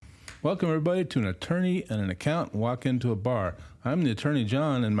Welcome, everybody, to An Attorney and an Accountant Walk Into a Bar. I'm the attorney,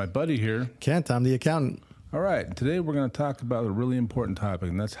 John, and my buddy here, Kent. I'm the accountant. All right, today we're going to talk about a really important topic,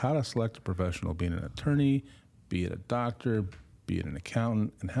 and that's how to select a professional, being an attorney, be it a doctor, be it an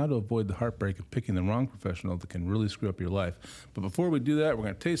accountant, and how to avoid the heartbreak of picking the wrong professional that can really screw up your life. But before we do that, we're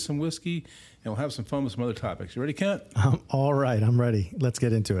going to taste some whiskey, and we'll have some fun with some other topics. You ready, Kent? All right, I'm ready. Let's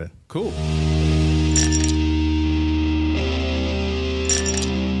get into it. Cool.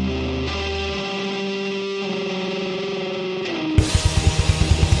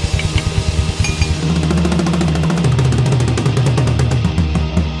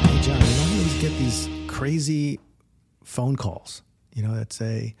 Crazy phone calls, that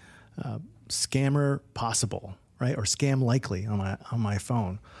say scammer possible, right? Or scam likely on my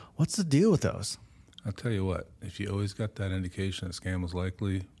phone. What's the deal with those? I'll tell you what, if you always got that indication that scam was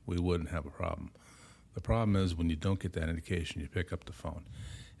likely, we wouldn't have a problem. The problem is when you don't get that indication, you pick up the phone.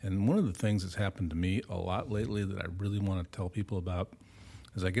 And one of the things that's happened to me a lot lately that I really want to tell people about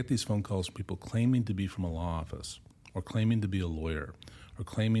is I get these phone calls from people claiming to be from a law office or claiming to be a lawyer or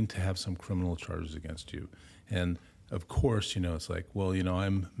claiming to have some criminal charges against you. And of course, it's like, well,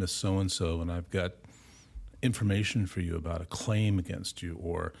 I'm Miss So-and-so and I've got information for you about a claim against you,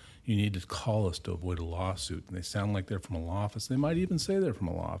 or you need to call us to avoid a lawsuit. And they sound like they're from a law office. They might even say they're from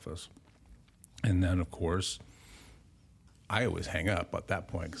a law office. And then, of course, I always hang up at that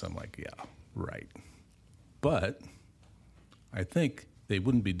point because I'm like, yeah, right. But I think they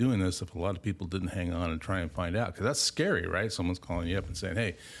wouldn't be doing this if a lot of people didn't hang on and try and find out, because that's scary, right? Someone's calling you up and saying,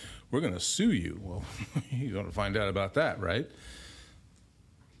 hey, we're going to sue you. Well, you're going to find out about that, right?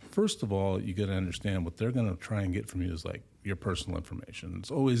 First of all, you got to understand what they're going to try and get from you is like your personal information.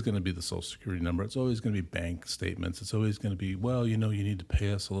 It's always going to be the Social Security number. It's always going to be bank statements. It's always going to be, well, you need to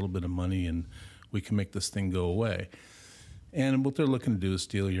pay us a little bit of money and we can make this thing go away. And what they're looking to do is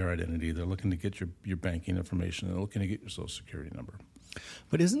steal your identity. They're looking to get your banking information. They're looking to get your Social Security number.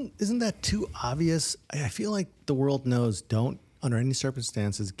 But isn't that too obvious? I feel like the world knows, don't, under any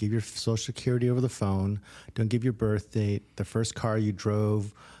circumstances, give your Social Security over the phone. Don't give your birth date, the first car you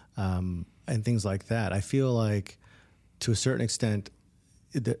drove, and things like that. I feel like, to a certain extent,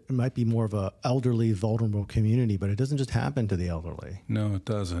 it might be more of a elderly, vulnerable community, but it doesn't just happen to the elderly. No, it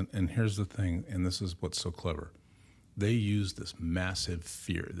doesn't. And here's the thing, and this is what's so clever. They use this massive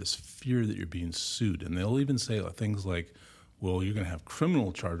fear that you're being sued. And they'll even say things like, well, you're going to have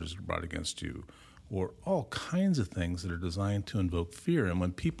criminal charges brought against you, or all kinds of things that are designed to invoke fear. And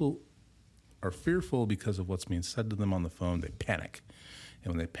when people are fearful because of what's being said to them on the phone, they panic.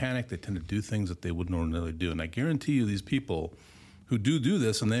 And when they panic, they tend to do things that they wouldn't ordinarily do. And I guarantee you these people who do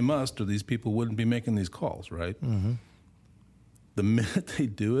this, and they must, or these people wouldn't be making these calls, right? Mm-hmm. The minute they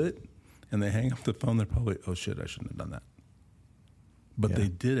do it and they hang up the phone, they're probably, oh, shit, I shouldn't have done that. But they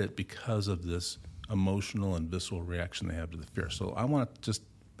did it because of this emotional and visceral reaction they have to the fear. So I want to just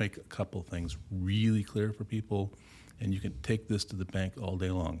make a couple things really clear for people, and you can take this to the bank all day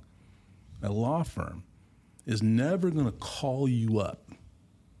long. A law firm is never going to call you up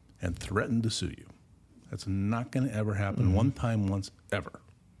and threaten to sue you. That's not going to ever happen one time, once, ever.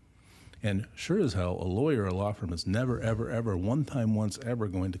 And sure as hell, a lawyer or a law firm is never, ever, ever, one time, once, ever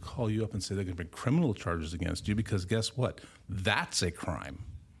going to call you up and say they're going to bring criminal charges against you, because guess what? That's a crime.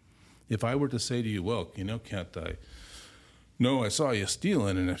 If I were to say to you, well, Kent, I saw you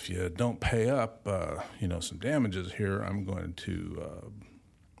stealing, and if you don't pay up, some damages here, I'm going to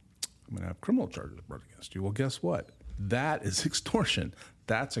have criminal charges brought against you. Well, guess what? That is extortion.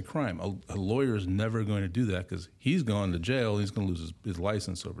 That's a crime. A lawyer is never going to do that because he's going to jail. He's going to lose his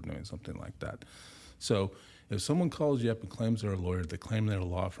license over doing something like that. So if someone calls you up and claims they're a lawyer, they claim they're a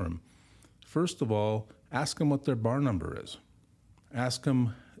law firm, first of all, ask them what their bar number is. Ask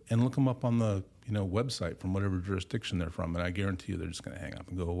them and look them up on the website from whatever jurisdiction they're from, and I guarantee you they're just going to hang up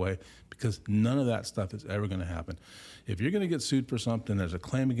and go away, because none of that stuff is ever going to happen. If you're going to get sued for something, there's a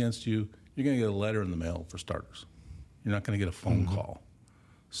claim against you, you're going to get a letter in the mail for starters. You're not going to get a phone call.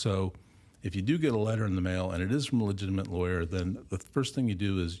 So if you do get a letter in the mail and it is from a legitimate lawyer, then the first thing you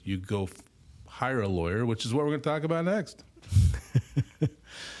do is you go hire a lawyer, which is what we're going to talk about next.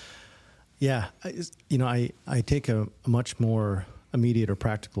 Yeah, I take a much more immediate or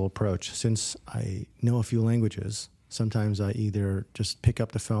practical approach. Since I know a few languages, sometimes I either just pick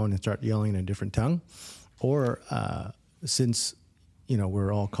up the phone and start yelling in a different tongue, or since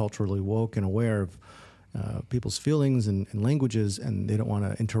we're all culturally woke and aware of people's feelings and languages, and they don't want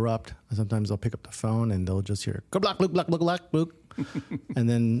to interrupt, sometimes I'll pick up the phone and they'll just hear block, block, block, block, block, and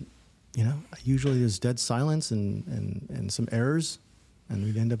then usually there's dead silence and some errors, and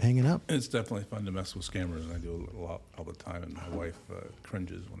we'd end up hanging up. It's definitely fun to mess with scammers, and I do it a lot all the time, and my wife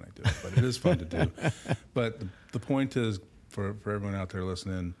cringes when I do it, but it is fun to do. But the point is, for everyone out there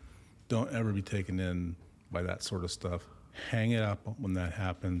listening, don't ever be taken in by that sort of stuff. Hang it up when that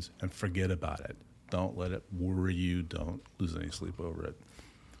happens and forget about it. Don't let it worry you. Don't lose any sleep over it.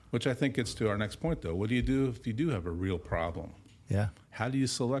 Which I think gets to our next point, though. What do you do if you do have a real problem? Yeah. How do you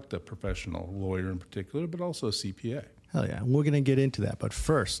select a professional lawyer in particular, but also a CPA? Hell yeah. We're going to get into that. But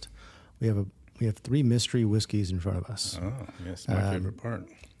first, we have 3 mystery whiskeys in front of us. Oh, yes, my favorite part.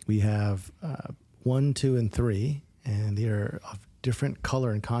 We have 1, 2, and 3, and they are of different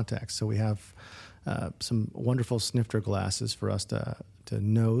color and context. So we have some wonderful snifter glasses for us to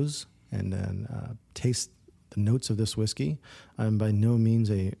nose and then taste the notes of this whiskey. I'm by no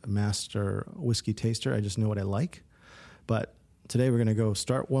means a master whiskey taster. I just know what I like. But today we're going to go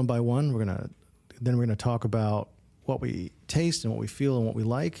start one by one. We're going to talk about what we taste and what we feel and what we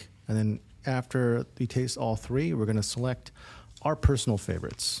like. And then after we taste all 3, we're going to select our personal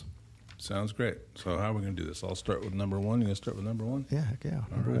favorites. Sounds great. So how are we going to do this? I'll start with number 1. You going to start with number 1? Yeah, heck yeah.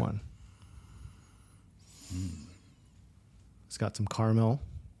 Number 1. It's got some caramel,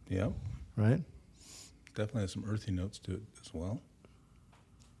 Yep. right? Definitely has some earthy notes to it as well.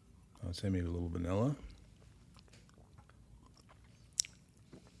 I would say maybe a little vanilla.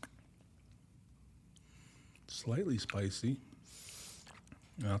 Slightly spicy.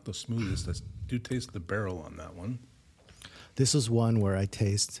 Not the smoothest. I do taste the barrel on that one. This is one where I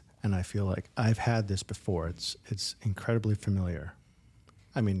taste and I feel like I've had this before. It's incredibly familiar.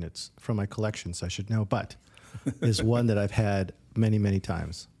 I mean, it's from my collection, so I should know, but it's one that I've had many, many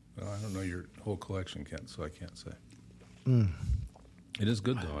times. Well, I don't know your whole collection, Kent, so I can't say. Mm. It is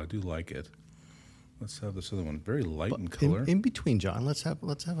good, though. I do like it. Let's have this other one. Very light in color. In between, John, let's have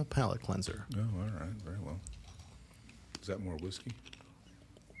a palate cleanser. Oh, all right. Very well. Is that more whiskey?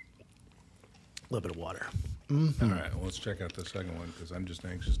 A little bit of water. All right. Well, let's check out the second one because I'm just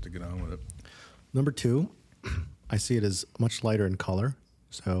anxious to get on with it. Number 2, I see it as much lighter in color,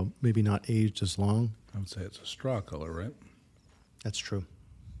 so maybe not aged as long. I would say it's a straw color, right? That's true.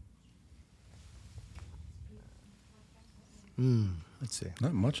 Let's see.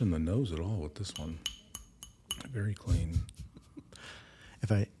 Not much in the nose at all with this one. Very clean.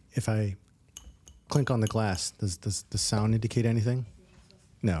 If I clink on the glass, does the sound indicate anything?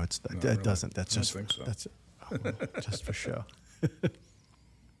 No, it really. doesn't. That's I just don't think so. that's just for show.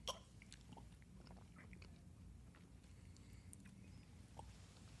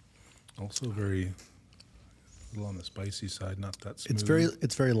 Also very a little on the spicy side, not that smooth.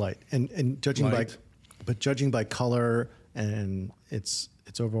 It's very light, and judging Light. judging by color and its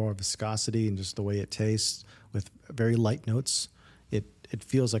overall viscosity and just the way it tastes with very light notes, it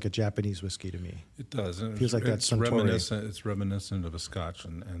feels like a Japanese whiskey to me. It does. And Feels like that it's Suntory. reminiscent. It's reminiscent of a Scotch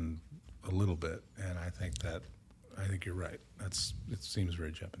and a little bit. And I think you're right. It seems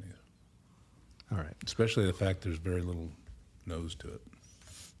very Japanese, All right, especially the fact there's very little nose to it.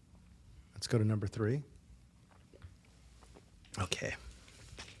 let's go to number 3. Okay.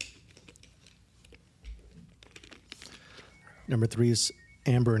 Number 3 is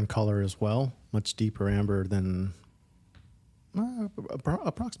amber in color as well, much deeper amber than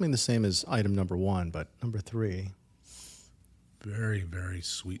approximately the same as item number 1, but number 3. Very, very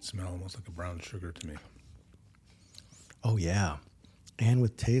sweet smell, almost like a brown sugar to me. Oh yeah, and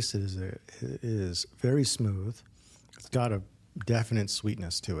with taste, it is very smooth. It's got a definite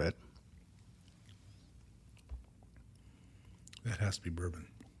sweetness to it. That has to be bourbon.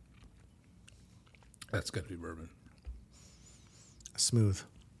 That's got to be bourbon. Smooth.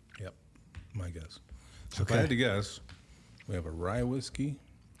 Yep, my guess. So if Okay. I had to guess, we have a rye whiskey,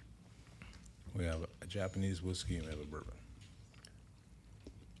 we have a Japanese whiskey, and we have a bourbon.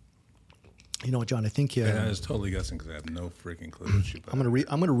 You know what, John? I think And I was totally guessing because I have no freaking clue what you put.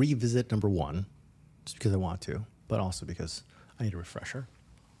 I'm gonna revisit number 1, just because I want to, but also because I need a refresher.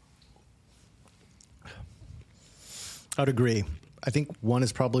 I would agree. I think 1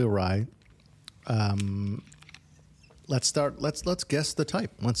 is probably a rye. Let's start. Let's guess the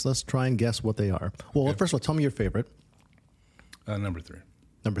type. Let's try and guess what they are. Well, Okay. first of all, tell me your favorite. Number 3.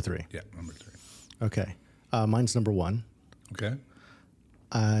 Number 3. Yeah, number 3. Okay. Mine's number 1. Okay.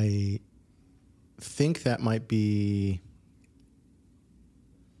 I think that might be.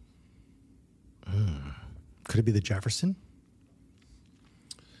 Could it be the Jefferson?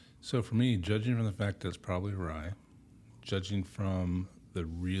 So for me, judging from the fact that it's probably rye, judging from the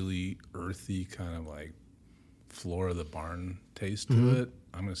really earthy kind of like floor of the barn taste to it,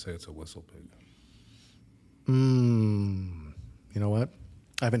 I'm going to say it's a Whistle Pig. You know what?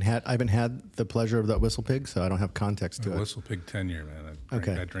 I haven't had the pleasure of that Whistle Pig, so I don't have context to it. Whistle Pig 10-year, man.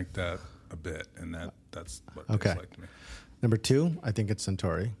 I drink that a bit, and that's what it tastes like to me. Number 2, I think it's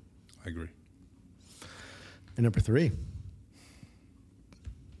Suntory. I agree. And number 3.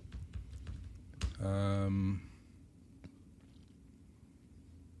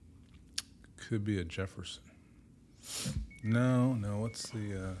 Could be a Jefferson. No. What's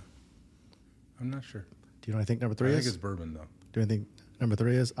the? I'm not sure. Do you know what I think number 3 is? I think it's bourbon, though. Do you think number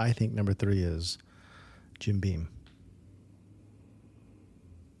 3 is? I think number 3 is Jim Beam.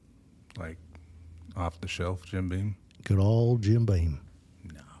 Like off the shelf Jim Beam? Good old Jim Beam.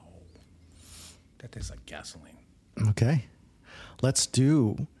 No. That tastes like gasoline. Okay. Let's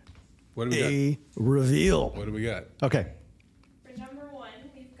do What do we got? reveal. What do we got? Okay. For number 1,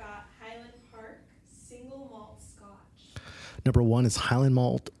 we've got Highland Park Single Malt Scotch. Number 1 is Highland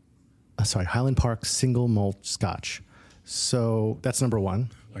Park Single Malt Scotch. So that's number 1.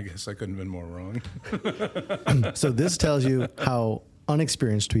 I guess I couldn't have been more wrong. So this tells you how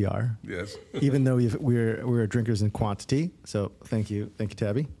unexperienced we are. Yes. Even though we're drinkers in quantity. So thank you,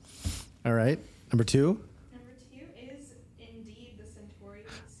 Tabby. All right. Number 2. Number 2 is indeed the Suntory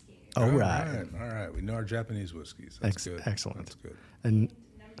whiskey. All right. All right. We know our Japanese whiskeys. That's good. Excellent. That's good. And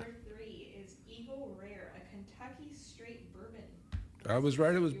Number 3 is Eagle Rare, a Kentucky straight bourbon. I was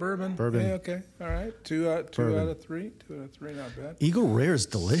right. It was bourbon. Bourbon. Yeah, okay. All right. Two out of 3. 2 out of 3. Not bad. Eagle Rare is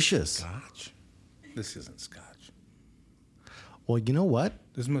delicious. Scotch. This isn't Scotch. Well, you know what?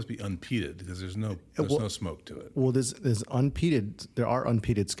 This must be unpeated because there's no smoke to it. Well, there's unpeated. There are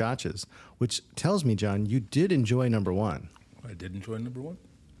unpeated scotches, which tells me, John, you did enjoy number 1. I did enjoy number 1,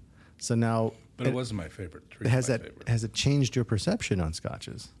 So now, but it wasn't my favorite. has it changed your perception on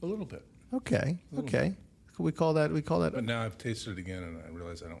scotches? A little bit. Okay. We call that. But now I've tasted it again, and I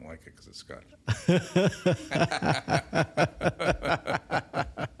realize I don't like it because it's Scotch.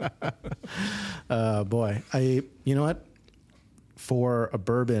 Boy, you know what? For a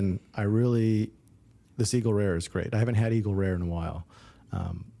bourbon, this Eagle Rare is great. I haven't had Eagle Rare in a while,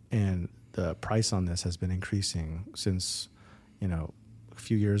 and the price on this has been increasing since, a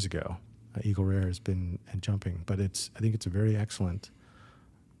few years ago. Eagle Rare has been jumping, but I think it's a very excellent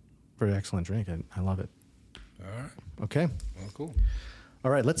drink, and I love it. All right. Okay. Well, cool.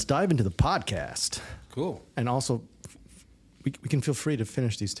 All right, let's dive into the podcast. Cool. And also, we can feel free to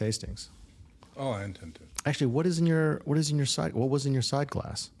finish these tastings. Oh, I intend to. Actually, what was in your side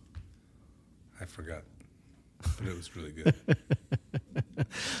glass? I forgot, but it was really good.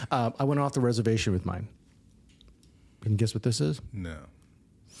 I went off the reservation with mine. Can you guess what this is? No.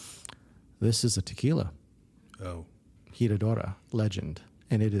 This is a tequila. Oh. Giradora Legend,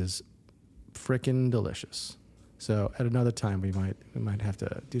 and it is frickin' delicious. So at another time we might have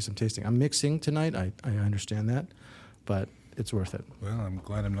to do some tasting. I'm mixing tonight. I understand that, but it's worth it. Well, I'm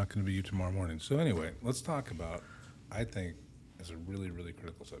glad I'm not going to be you tomorrow morning. So anyway, let's talk about, I think, is a really, really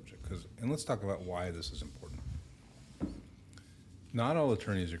critical subject. And let's talk about why this is important. Not all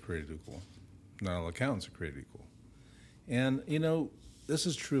attorneys are created equal. Not all accountants are created equal. And, this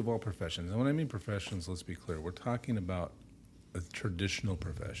is true of all professions. And when I mean professions, let's be clear. We're talking about a traditional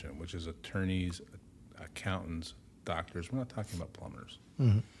profession, which is attorneys, accountants, doctors. We're not talking about plumbers.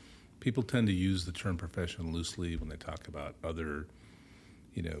 Mm-hmm. People tend to use the term profession loosely when they talk about other,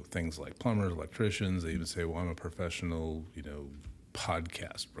 things like plumbers, electricians. They even say, well, I'm a professional,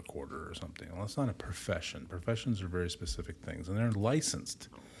 podcast recorder or something. Well, it's not a profession. Professions are very specific things, and they're licensed.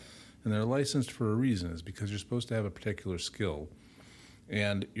 And they're licensed for a reason. It's because you're supposed to have a particular skill.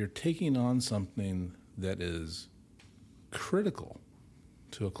 And you're taking on something that is critical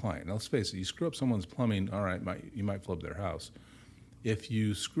to a client. Now, let's face it, you screw up someone's plumbing, all right, you might flub their house. If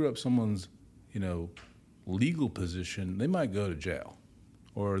you screw up someone's, legal position, they might go to jail,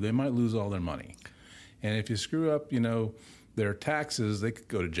 or they might lose all their money. And if you screw up, their taxes, they could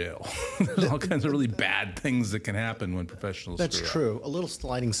go to jail. There's all kinds of really bad things that can happen when professionals That's screw true. up. A little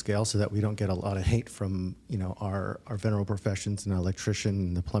sliding scale so that we don't get a lot of hate from, our venerable professions and electrician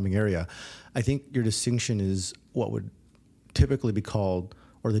and the plumbing area. I think your distinction is what would typically be called,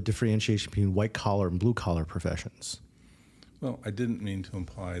 or the differentiation between white collar and blue collar professions. Well, I didn't mean to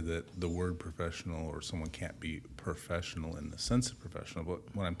imply that the word professional or someone can't be professional in the sense of professional, but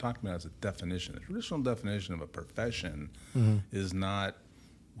what I'm talking about is a definition. The traditional definition of a profession is not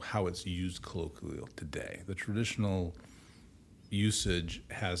how it's used colloquially today. The traditional usage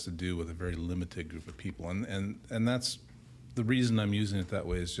has to do with a very limited group of people, and that's the reason I'm using it that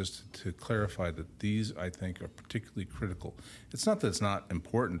way, is just to clarify that these, I think, are particularly critical. It's not that it's not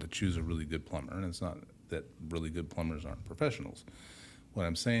important to choose a really good plumber, and it's not that really good plumbers aren't professionals. What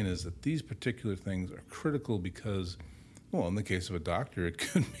I'm saying is that these particular things are critical because Well, in the case of a doctor, it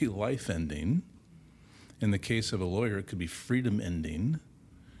could be life ending. In the case of a lawyer, it could be freedom ending.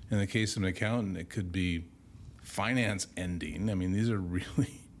 In the case of an accountant, it could be finance ending. I mean, these are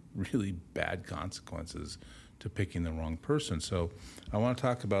really, really bad consequences to picking the wrong person. So I want to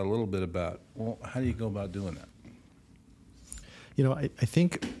talk about a little bit about, well, how do you go about doing that? You know, I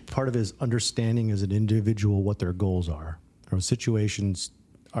think part of it is understanding as an individual what their goals are. Or situations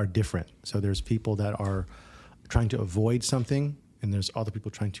are different. So there's people that are trying to avoid something, and there's other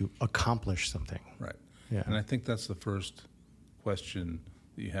people trying to accomplish something. Right. Yeah. And I think that's the first question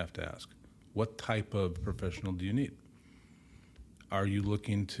that you have to ask. What type of professional do you need? Are you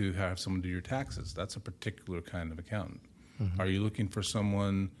looking to have someone do your taxes? That's a particular kind of accountant. Mm-hmm. Are you looking for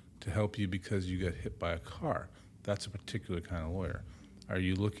someone to help you because you got hit by a car? That's a particular kind of lawyer. Are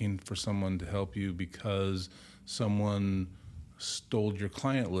you looking for someone to help you because someone stole your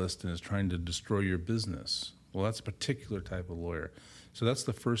client list and is trying to destroy your business? Well, that's a particular type of lawyer. So that's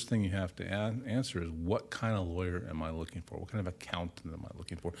the first thing you have to answer is, what kind of lawyer am I looking for? What kind of accountant am I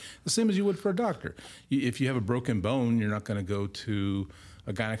looking for? The same as you would for a doctor. If you have a broken bone, you're not going to go to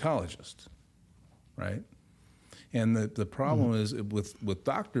a gynecologist, right? And the problem is with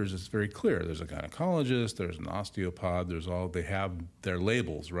doctors, it's very clear. There's a gynecologist, there's an osteopath, they have their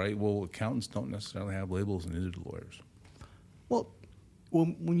labels, right? Well, accountants don't necessarily have labels, and neither do lawyers. Well,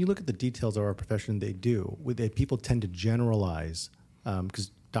 when you look at the details of our profession, they do. People tend to generalize,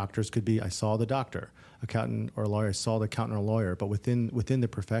 because doctors could be, I saw the doctor. Accountant or lawyer, I saw the accountant or lawyer. But within the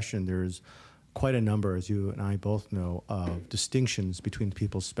profession, there's quite a number, as you and I both know, of distinctions between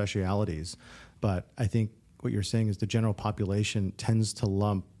people's specialities. But I think what you're saying is the general population tends to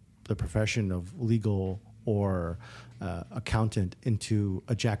lump the profession of legal or accountant into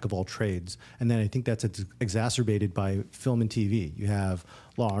a jack of all trades. And then I think that's exacerbated by film and TV. You have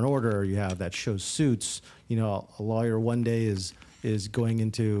Law and Order, you have that show Suits. You know, a lawyer one day is going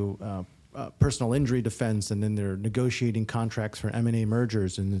into personal injury defense, and then they're negotiating contracts for M&A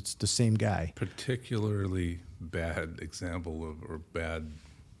mergers, and it's the same guy. Particularly bad example of, or bad,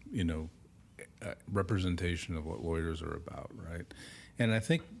 representation of what lawyers are about, right? And I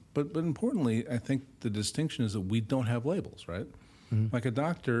think, but importantly, I think the distinction is that we don't have labels, right? Mm-hmm. Like a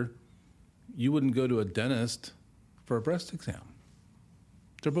doctor, you wouldn't go to a dentist for a breast exam.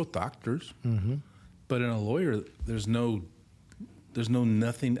 They're both doctors. Mm-hmm. But in a lawyer, there's nothing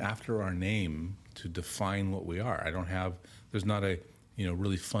after our name to define what we are. There's not a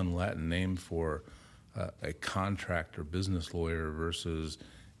really fun Latin name for a contract or business lawyer versus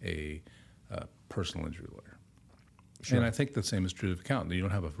a personal injury lawyer. Sure. And I think the same is true of accountant. You don't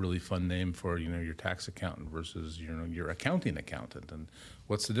have a really fun name for your tax accountant versus your accounting accountant. And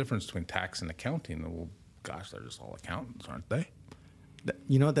what's the difference between tax and accounting? Well, gosh, they're just all accountants, aren't they?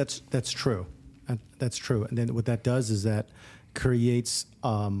 That's true. That's true. And then what that does is that creates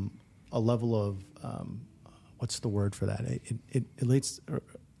a level of what's the word for that?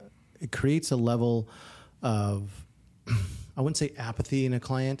 It creates a level of I wouldn't say apathy in a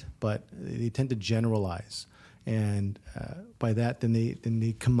client, but they tend to generalize, and by that, then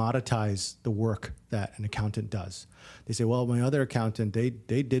they commoditize the work that an accountant does. They say, "Well, my other accountant, they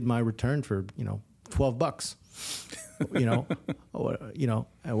did my return for $12."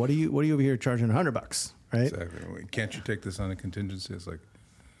 What are you over here charging $100, right? Exactly. Can't you take this on a contingency? It's like,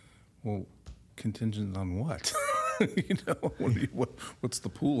 well, contingent on what? What's the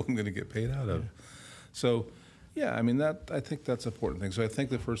pool I'm going to get paid out of? So, yeah, I mean, I think that's an important thing. So I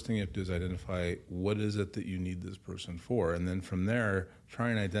think the first thing you have to do is identify what is it that you need this person for, and then from there, try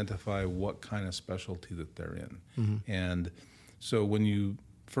and identify what kind of specialty that they're in. Mm-hmm. And so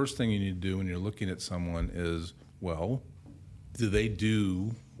first thing you need to do when you're looking at someone is, well, do they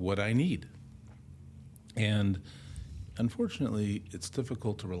do what I need? And unfortunately, it's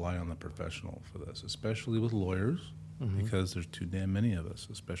difficult to rely on the professional for this, especially with lawyers, mm-hmm. because there's too damn many of us,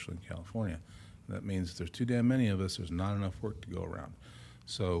 especially in California. That means if there's too damn many of us, there's not enough work to go around.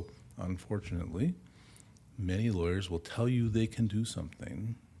 So unfortunately, many lawyers will tell you they can do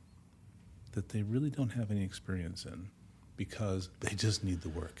something that they really don't have any experience in, because they just need the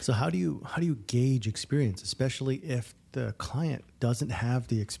work. So how do you gauge experience, especially if the client doesn't have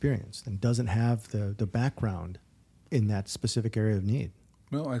the experience and doesn't have the background in that specific area of need?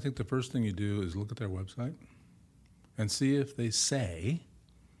 Well, I think the first thing you do is look at their website and see if they say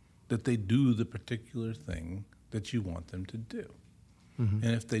that they do the particular thing that you want them to do. Mm-hmm.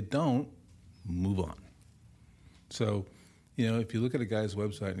 And if they don't, move on. So, if you look at a guy's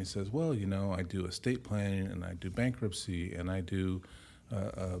website and he says, well, I do estate planning and I do bankruptcy and I do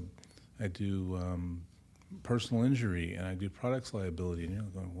personal injury and I do products liability, and you're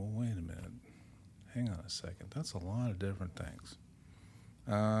going, well, wait a minute. hang on a second, that's a lot of different things.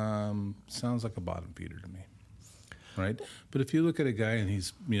 Sounds like a bottom feeder to me, right? But if you look at a guy and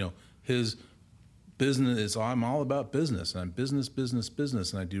he's, his business is, I'm all about business, and I'm business,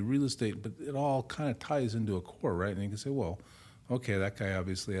 and I do real estate, but it all kind of ties into a core, right? And you can say, well, okay, that guy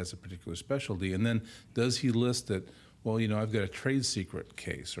obviously has a particular specialty. And then does he list that, well, I've got a trade secret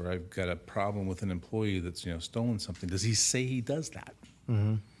case, or I've got a problem with an employee that's, stolen something. Does he say he does that?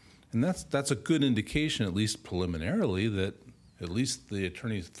 Mm-hmm. And that's a good indication, at least preliminarily, that at least the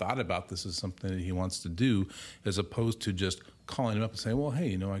attorney thought about this as something that he wants to do, as opposed to just calling him up and saying, well,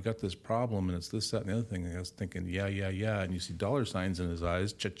 hey, I got this problem, and it's this, that, and the other thing. And I was thinking, yeah, and you see dollar signs in his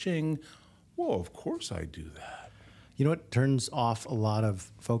eyes, cha-ching. Whoa, of course I do that. You know what turns off a lot of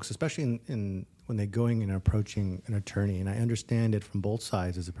folks, especially in when they're going and approaching an attorney, and I understand it from both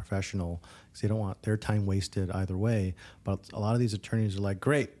sides as a professional, because they don't want their time wasted either way, but a lot of these attorneys are like,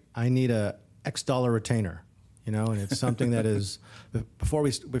 great, I need a X dollar retainer. And it's something that is, before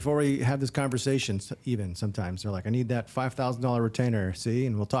we have this conversation, even sometimes they're like, I need that $5,000 retainer, see,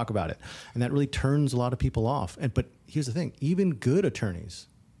 and we'll talk about it. And that really turns a lot of people off. But here's the thing, even good attorneys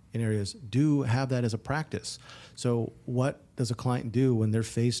in areas do have that as a practice. So what does a client do when they're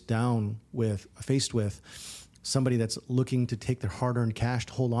faced with somebody that's looking to take their hard-earned cash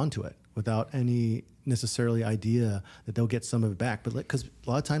to hold on to it without any necessarily idea that they'll get some of it back? But because a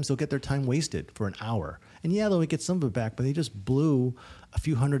lot of times they'll get their time wasted for an hour, and they'll get some of it back, but they just blew a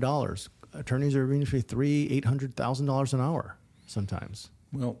few $100s. Attorneys are being paid $800,000 an hour sometimes.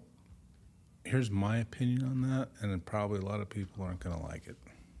 Well, here's my opinion on that, and then probably a lot of people aren't going to like it.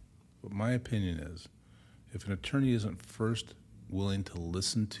 But my opinion is, if an attorney isn't first willing to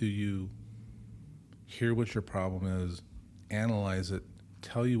listen to you, hear what your problem is, analyze it,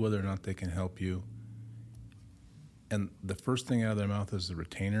 tell you whether or not they can help you, and the first thing out of their mouth is the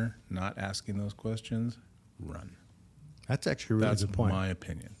retainer, not asking those questions, run. That's actually a really good point. That's my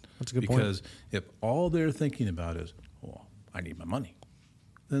opinion. That's a good point. Because if all they're thinking about is, well, I need my money,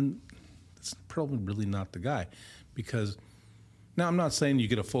 then it's probably really not the guy. Because now I'm not saying you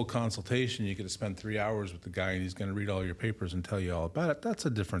get a full consultation, you get to spend 3 hours with the guy and he's going to read all your papers and tell you all about it. That's a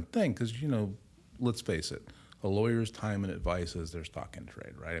different thing because, let's face it, a lawyer's time and advice is their stock and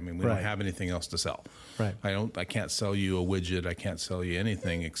trade, right? I mean, we don't have anything else to sell. Right. I can't sell you a widget. I can't sell you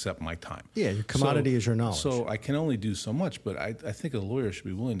anything except my time. Yeah, your commodity is your knowledge. So I can only do so much, but I think a lawyer should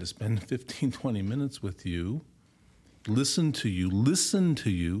be willing to spend 15, 20 minutes with you, listen to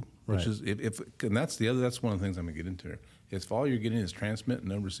you, which is, and that's one of the things I'm going to get into here. If all you're getting is transmit and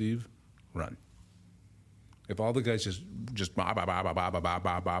no receive, run. If all the guys just bah, bah, bah, bah, bah, bah, bah,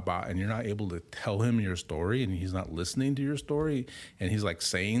 bah, bah, bah, and you're not able to tell him your story and he's not listening to your story and he's like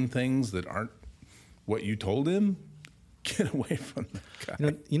saying things that aren't what you told him, get away from that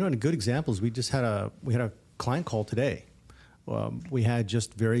guy. And a good example is we had a client call today. We had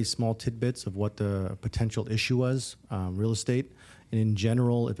just very small tidbits of what the potential issue was, real estate. And in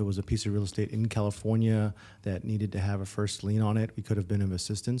general, if it was a piece of real estate in California that needed to have a first lien on it, we could have been of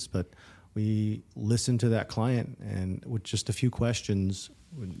assistance. But we listened to that client, and with just a few questions,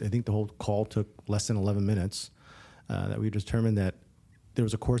 I think the whole call took less than 11 minutes, that we determined that there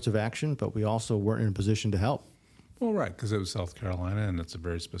was a course of action, but we also weren't in a position to help. Well, right, because it was South Carolina, and it's a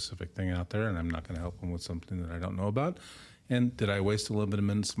very specific thing out there, and I'm not going to help them with something that I don't know about. And did I waste a little bit of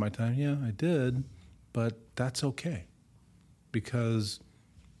minutes of my time? Yeah, I did, but that's okay. Because,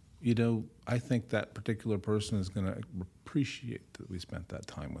 I think that particular person is going to appreciate that we spent that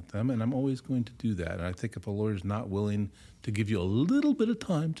time with them, and I'm always going to do that. And I think if a lawyer's not willing to give you a little bit of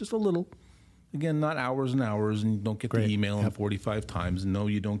time, just a little, again, not hours and hours, and you don't get to email them 45 times, and no,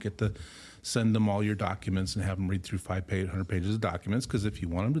 you don't get to send them all your documents and have them read through 500 pages of documents, because if you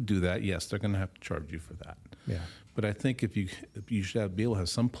want them to do that, yes, they're going to have to charge you for that. Yeah. But I think if you should be able to have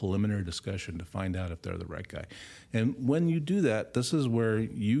some preliminary discussion to find out if they're the right guy. And when you do that, this is where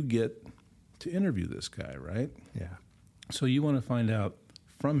you get to interview this guy, right? Yeah. So you want to find out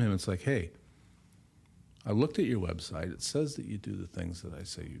from him, it's like, hey, I looked at your website. It says that you do the things that I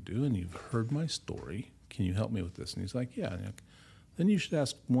say you do, and you've heard my story. Can you help me with this? And he's like, yeah. Then you should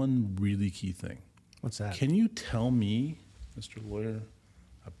ask one really key thing. What's that? Can you tell me, Mr. Lawyer,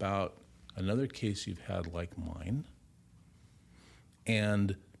 about another case you've had like mine,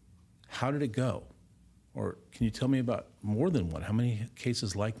 and how did it go? Or can you tell me about more than one? How many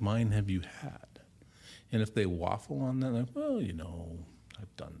cases like mine have you had? And if they waffle on that, like, well,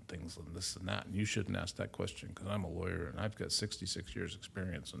 I've done things and this and that, and you shouldn't ask that question because I'm a lawyer and I've got 66 years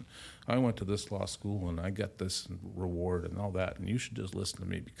experience and I went to this law school and I got this reward and all that, and you should just listen to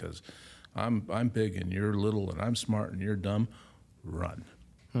me because I'm big and you're little and I'm smart and you're dumb. Run.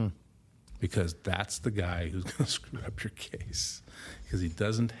 because that's the guy who's going to screw up your case, because he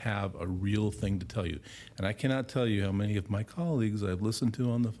doesn't have a real thing to tell you. And I cannot tell you how many of my colleagues I've listened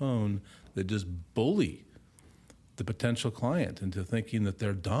to on the phone that just bully the potential client into thinking that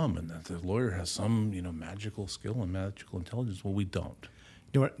they're dumb and that the lawyer has some, magical skill and magical intelligence. Well, we don't.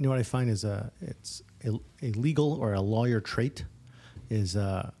 You know what I find is it's a legal or a lawyer trait is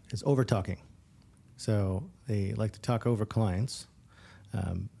over talking. So they like to talk over clients,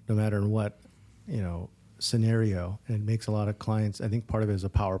 no matter in what scenario, and it makes a lot of clients. I think part of it is a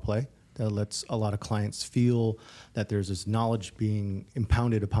power play that lets a lot of clients feel that there's this knowledge being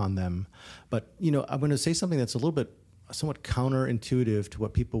impounded upon them. But I'm going to say something that's a little bit somewhat counterintuitive to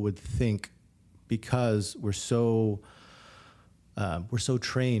what people would think, because we're so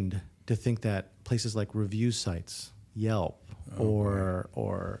trained to think that places like review sites, Yelp, or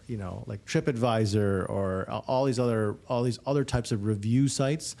like TripAdvisor, or all these other types of review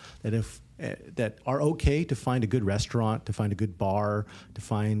sites that are okay to find a good restaurant, to find a good bar, to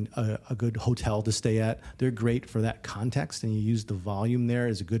find a good hotel to stay at. They're great for that context, and you use the volume there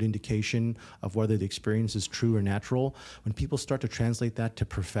as a good indication of whether the experience is true or natural. When people start to translate that to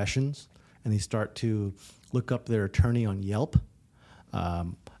professions, and they start to look up their attorney on Yelp,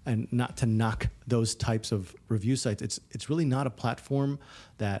 and not to knock those types of review sites, it's really not a platform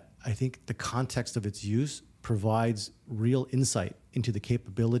that I think the context of its use provides real insight into the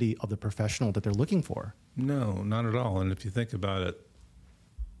capability of the professional that they're looking for. No, not at all. And if you think about it,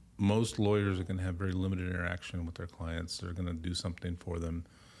 most lawyers are going to have very limited interaction with their clients. They're going to do something for them.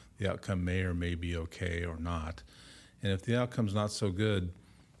 The outcome may or may be okay or not. And if the outcome's not so good,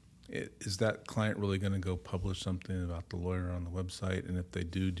 is that client really going to go publish something about the lawyer on the website? And if they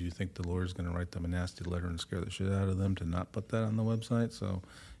do you think the lawyer's going to write them a nasty letter and scare the shit out of them to not put that on the website? So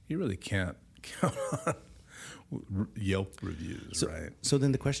you really can't count on Yelp reviews, right? So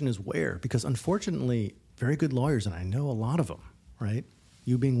then the question is where? Because unfortunately, very good lawyers, and I know a lot of them, right?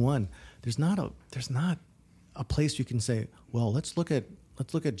 You being one, there's not a place you can say, well, let's look at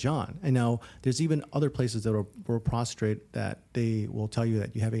John. And now there's even other places that will prostrate that they will tell you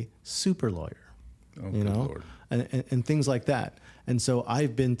that you have a super lawyer, Lord. And things like that. And so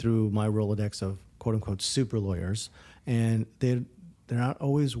I've been through my Rolodex of quote unquote super lawyers, and they're not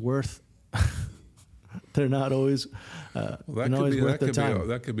always worth. They're not always.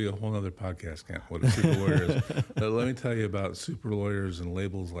 That could be a whole other podcast, Kent. What a super lawyer is. But let me tell you about super lawyers and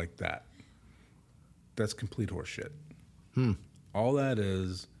labels like that. That's complete horseshit. All that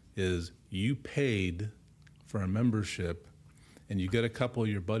is you paid for a membership, and you get a couple of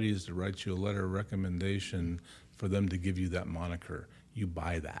your buddies to write you a letter of recommendation for them to give you that moniker. You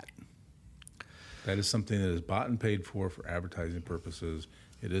buy that. That is something that is bought and paid for advertising purposes.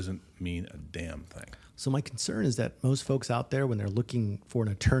 It doesn't mean a damn thing. So my concern is that most folks out there, when they're looking for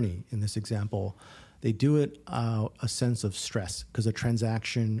an attorney in this example, they do it a sense of stress because a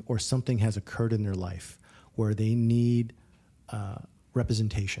transaction or something has occurred in their life where they need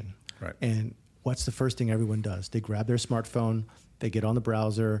representation. Right. And what's the first thing everyone does? They grab their smartphone, they get on the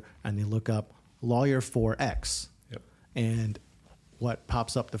browser, and they look up lawyer for X. Yep. And what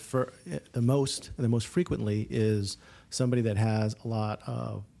pops up the most frequently is somebody that has a lot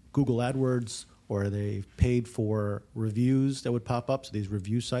of Google AdWords, or they've paid for reviews that would pop up. So these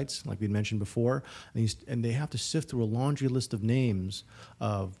review sites, like we mentioned before, and they have to sift through a laundry list of names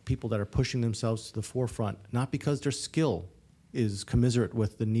of people that are pushing themselves to the forefront, not because their skill is commiserate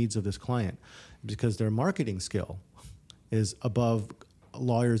with the needs of this client, because their marketing skill is above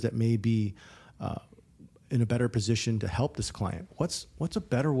lawyers that may be in a better position to help this client. What's a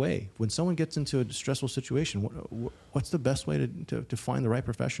better way when someone gets into a stressful situation? What's the best way to find the right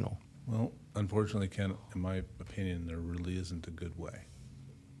professional? Well, unfortunately, Ken, in my opinion, there really isn't a good way,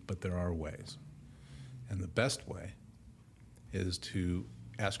 but there are ways. And the best way is to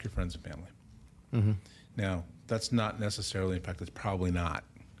ask your friends and family. Mm-hmm. Now, that's not necessarily, in fact, it's probably not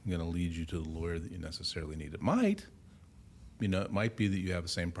going to lead you to the lawyer that you necessarily need. It might. It might be that you have the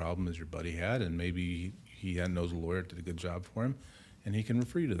same problem as your buddy had, and maybe he knows a lawyer that did a good job for him, and he can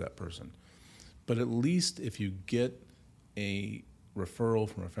refer you to that person. But at least if you get a referral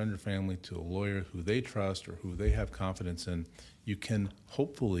from a friend or family to a lawyer who they trust or who they have confidence in, you can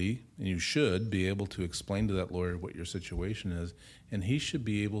hopefully, and you should, be able to explain to that lawyer what your situation is, and he should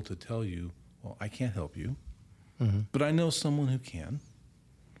be able to tell you, well, I can't help you, but I know someone who can,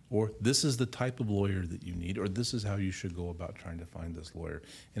 or this is the type of lawyer that you need, or this is how you should go about trying to find this lawyer.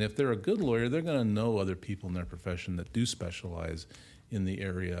 And if they're a good lawyer, they're going to know other people in their profession that do specialize in the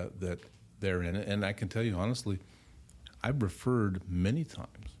area that they're in. And I can tell you honestly, I've referred many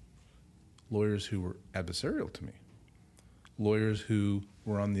times lawyers who were adversarial to me, lawyers who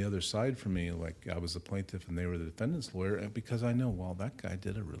were on the other side for me, like I was the plaintiff and they were the defendant's lawyer, and because I know, well, that guy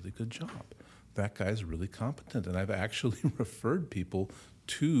did a really good job. That guy's really competent. And I've actually referred people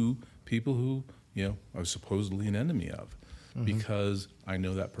to people who, I was supposedly an enemy of because I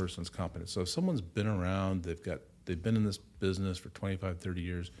know that person's competent. So if someone's been around, they've been in this business for 25, 30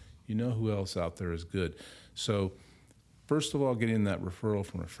 years, you know who else out there is good. So first of all, getting that referral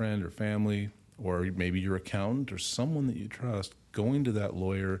from a friend or family, or maybe your accountant or someone that you trust, going to that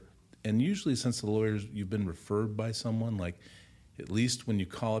lawyer, and usually since the lawyers, you've been referred by someone, like at least when you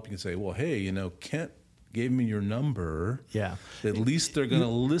call up, you can say, well, hey, Kent gave me your number. Yeah. At least they're going to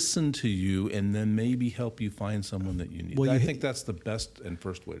listen to you and then maybe help you find someone that you need. Well, I think that's the best and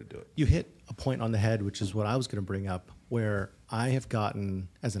first way to do it. You hit a point on the head, which is what I was going to bring up, where I have gotten,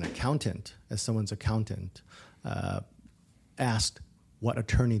 as an accountant, as someone's accountant, asked what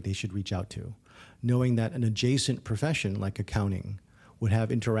attorney they should reach out to, knowing that an adjacent profession like accounting would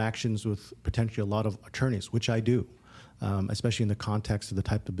have interactions with potentially a lot of attorneys, which I do. Especially in the context of the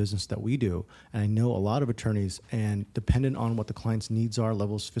type of business that we do. And I know a lot of attorneys, and dependent on what the client's needs are,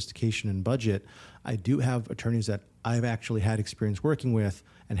 level of sophistication and budget, I do have attorneys that I've actually had experience working with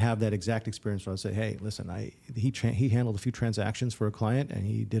and have that exact experience where I say, hey, listen, he handled a few transactions for a client and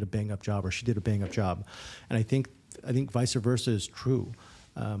he did a bang-up job, or she did a bang-up job. And I think vice versa is true.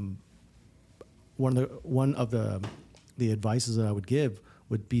 One of the advices that I would give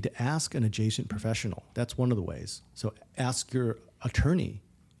would be to ask an adjacent professional. That's one of the ways. So ask your attorney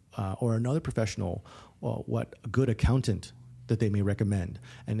or another professional what a good accountant that they may recommend.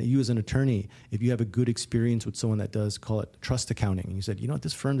 And you as an attorney, if you have a good experience with someone that does, call it trust accounting, and you said,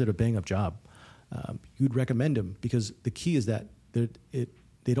 this firm did a bang-up job, you'd recommend them, because the key is that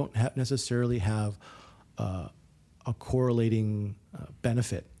they don't necessarily have a correlating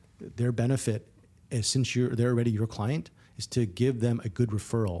benefit. Their benefit is, since they're already your client, is to give them a good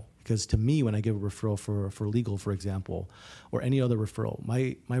referral. Because to me, when I give a referral for legal, for example, or any other referral,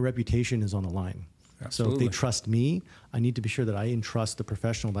 my reputation is on the line. Absolutely. So if they trust me, I need to be sure that I entrust the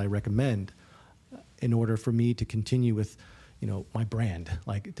professional that I recommend in order for me to continue with, my brand,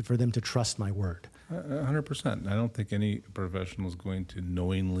 for them to trust my word. 100%. I don't think any professional is going to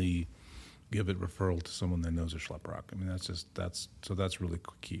knowingly give a referral to someone that knows a schlep rock. I mean, that's really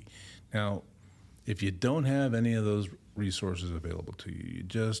key. Now, if you don't have any of those resources available to you, you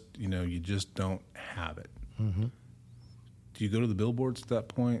just don't have it. Mm-hmm. Do you go to the billboards at that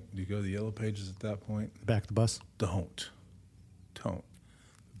point? Do you go to the yellow pages at that point? Back the bus? Don't.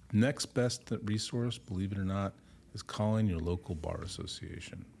 Next best resource, believe it or not, is calling your local bar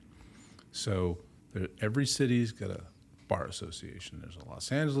association. So every city's got a bar association. There's a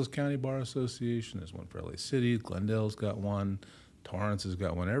Los Angeles County Bar Association. There's one for LA City. Glendale's got one. Torrance has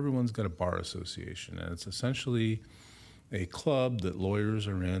got one. Everyone's got a bar association, and it's essentially a club that lawyers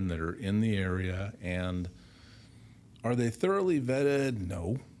are in that are in the area. And are they thoroughly vetted?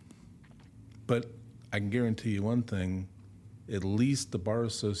 No. But I can guarantee you one thing, at least the bar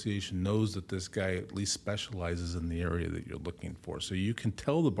association knows that this guy at least specializes in the area that you're looking for. So you can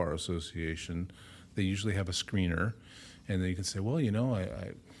tell the bar association, they usually have a screener, and then you can say, well,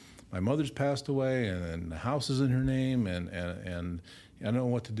 my mother's passed away, and the house is in her name, and I don't know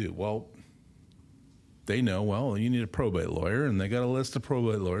what to do. Well, they know, well, you need a probate lawyer, and they got a list of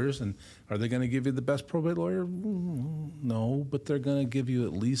probate lawyers, and are they going to give you the best probate lawyer? No, but they're going to give you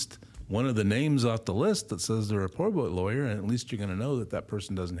at least one of the names off the list that says they're a probate lawyer, and at least you're going to know that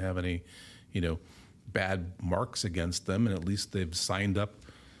person doesn't have any, bad marks against them, and at least they've signed up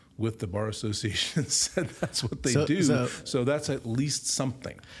with the bar association and said that's what they do. So that's at least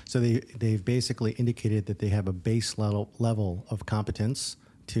something. So they've basically indicated that they have a base level of competence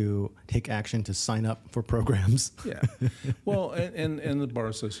to take action, to sign up for programs. Yeah. Well, and the bar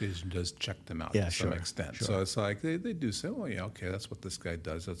association does check them out to some extent. Sure. So it's like they do say, oh, yeah, okay, that's what this guy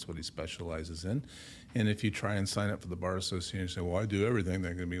does. That's what he specializes in. And if you try and sign up for the bar association and say, well, I do everything,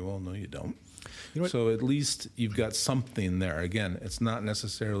 they're going to be, well, no, you don't. So at least you've got something there. Again, it's not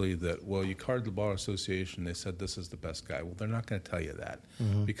necessarily that, well, you carded the bar association, they said this is the best guy. Well, they're not going to tell you that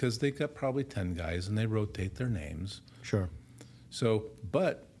because they've got probably 10 guys and they rotate their names. Sure. So,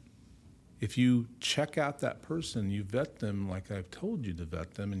 but if you check out that person, you vet them like I've told you to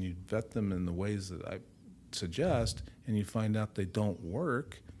vet them, and you vet them in the ways that I suggest, and you find out they don't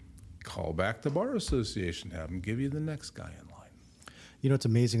work, call back the bar association, have them give you the next guy in line. What's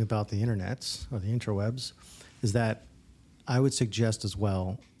amazing about the internets or the interwebs is that I would suggest as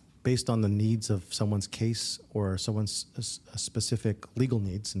well, based on the needs of someone's case or someone's specific legal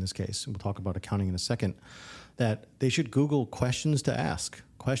needs in this case, and we'll talk about accounting in a second, that they should Google questions to ask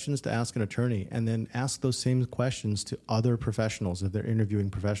an attorney, and then ask those same questions to other professionals if they're interviewing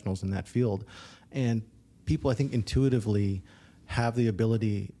professionals in that field. And people, I think, intuitively have the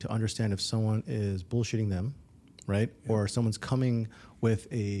ability to understand if someone is bullshitting them, right? Yeah. Or someone's coming with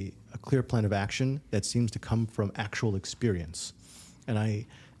a clear plan of action that seems to come from actual experience.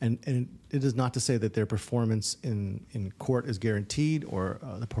 And it is not to say that their performance in court is guaranteed or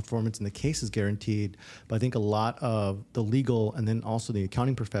the performance in the case is guaranteed, but I think a lot of the legal and then also the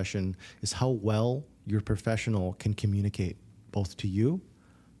accounting profession is how well your professional can communicate both to you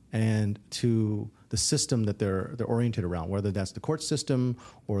and to the system that they're oriented around, whether that's the court system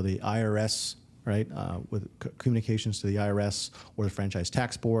or the IRS, right, with communications to the IRS or the Franchise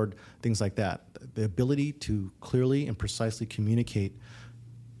Tax Board, things like that. The ability to clearly and precisely communicate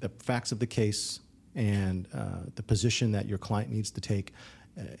the facts of the case and the position that your client needs to take.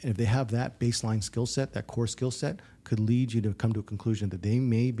 And if they have that baseline skill set, that core skill set, could lead you to come to a conclusion that they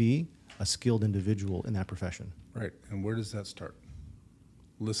may be a skilled individual in that profession. Right. And where does that start?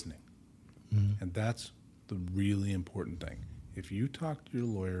 Listening. Mm-hmm. And that's the really important thing. If you talk to your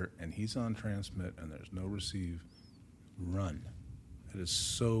lawyer and he's on transmit and there's no receive, run. It is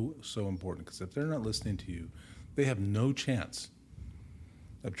so, so important, because if they're not listening to you, they have no chance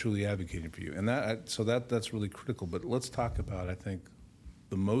of truly advocating for you. And that's really critical. But let's talk about, I think,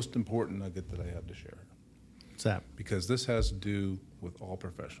 the most important nugget that I have to share. What's that? Because this has to do with all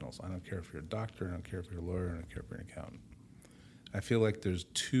professionals. I don't care if you're a doctor, I don't care if you're a lawyer, I don't care if you're an accountant. I feel like there's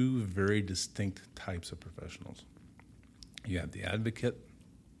two very distinct types of professionals. You have the advocate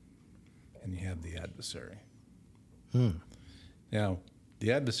and you have the adversary. Now,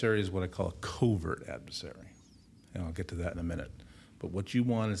 the adversary is what I call a covert adversary. And I'll get to that in a minute. But what you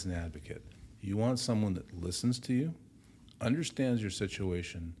want is an advocate. You want someone that listens to you, understands your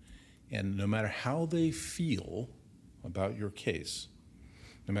situation, and no matter how they feel about your case,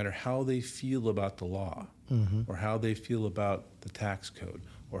 no matter how they feel about the law, or how they feel about the tax code,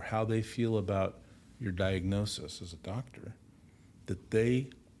 or how they feel about your diagnosis as a doctor, that they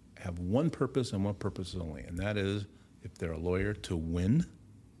have one purpose and one purpose only, and that is, if they're a lawyer, to win,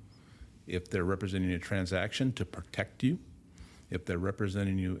 if they're representing a transaction, to protect you, if they're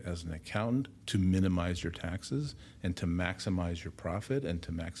representing you as an accountant, to minimize your taxes and to maximize your profit and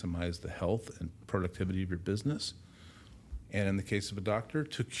to maximize the health and productivity of your business. And in the case of a doctor,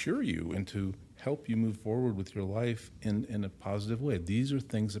 to cure you and to help you move forward with your life in a positive way. These are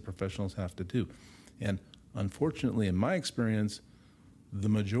things that professionals have to do. And unfortunately, in my experience, the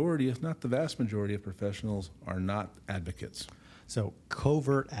majority, if not the vast majority of professionals are not advocates. So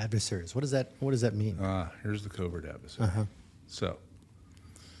covert adversaries, what does that mean? Here's the covert adversary. So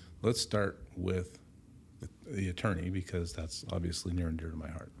let's start with the attorney, because that's obviously near and dear to my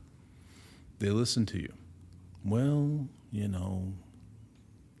heart. They listen to you. Well, you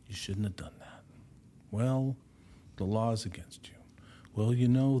shouldn't have done that. Well, the law is against you. Well,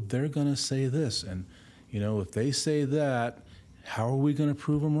 they're going to say this. And, if they say that, how are we going to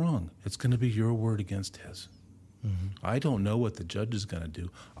prove them wrong? It's going to be your word against his. Mm-hmm. I don't know what the judge is going to do.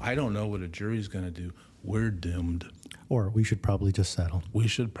 I don't know what a jury is going to do. We're doomed. Or we should probably just settle. We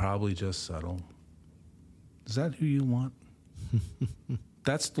should probably just settle. Is that who you want?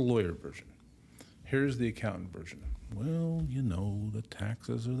 That's the lawyer version. Here's the accountant version. Well, the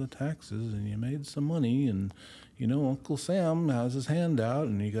taxes are the taxes, and you made some money, and, Uncle Sam has his hand out,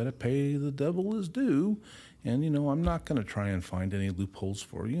 and you got to pay the devil his due. And, I'm not going to try and find any loopholes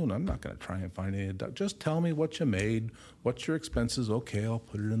for you, and I'm not going to try and find any. Just tell me what you made, what's your expenses. Okay, I'll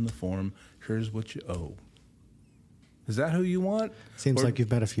put it in the form. Here's what you owe. Is that who you want? Seems like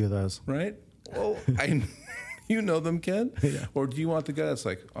you've met a few of those. Right? Well, you know them, Ken? Yeah. Or do you want the guy that's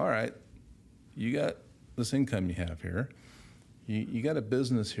like, all right, you got this income you have here. You got a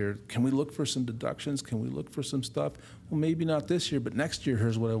business here. Can we look for some deductions? Can we look for some stuff? Well, maybe not this year, but next year,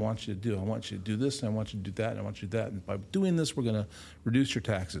 here's what I want you to do. I want you to do this, and I want you to do that, and I want you to do that. And by doing this, we're going to reduce your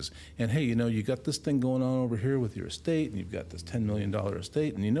taxes. And hey, you got this thing going on over here with your estate, and you've got this $10 million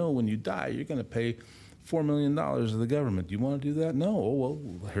estate, and when you die, you're going to pay $4 million to the government. Do you want to do that? No. Oh,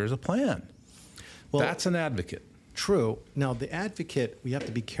 well, here's a plan. Well, that's an advocate. True. Now, the advocate, we have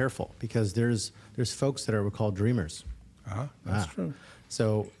to be careful, because there's folks that are called dreamers. That's true.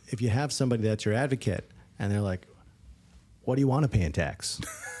 So if you have somebody that's your advocate and they're like, what do you want to pay in tax?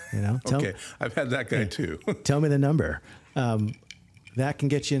 Okay, I've had that guy too. Tell me the number. That can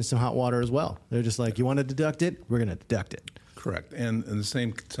get you in some hot water as well. They're just like, you want to deduct it? We're going to deduct it. Correct. And in the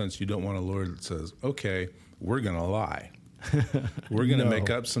same sense, you don't want a lawyer that says, okay, we're going to lie. We're going to No. make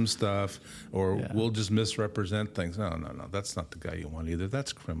up some stuff, or Yeah. we'll just misrepresent things. No, that's not the guy you want either.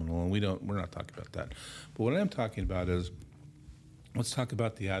 That's criminal, and we're not talking about that. But what I'm talking about is, let's talk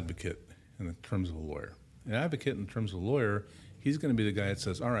about the advocate in the terms of a lawyer. An advocate in terms of a lawyer, he's going to be the guy that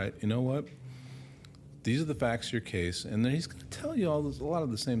says, all right, you know what? These are the facts of your case, and then he's going to tell you a lot of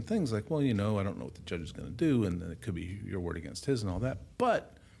the same things, like, well, I don't know what the judge is going to do, and then it could be your word against his and all that,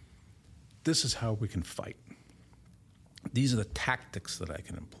 but this is how we can fight. These are the tactics that I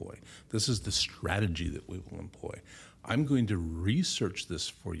can employ. This is the strategy that we will employ. I'm going to research this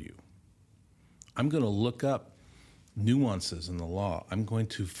for you. I'm going to look up nuances in the law. I'm going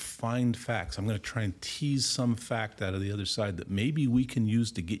to find facts. I'm going to try and tease some fact out of the other side that maybe we can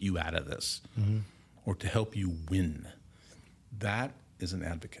use to get you out of this or to help you win. That is an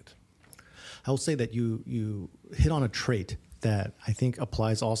advocate. I will say that you hit on a trait that I think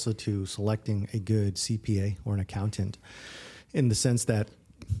applies also to selecting a good CPA or an accountant, in the sense that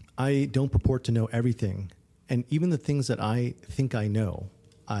I don't purport to know everything. And even the things that I think I know,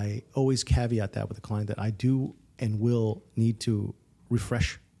 I always caveat that with a client that I do and will need to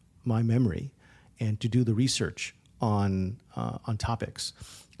refresh my memory and to do the research on topics,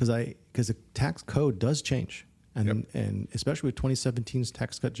 because the tax code does change. And especially with 2017's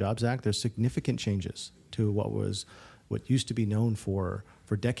Tax Cut Jobs Act, there's significant changes to what used to be known for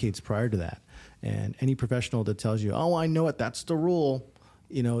decades prior to that. And any professional that tells you, "Oh, I know it, that's the rule,"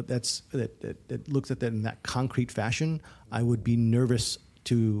 that looks at that in that concrete fashion, I would be nervous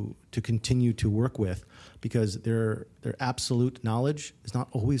to continue to work with, because their absolute knowledge is not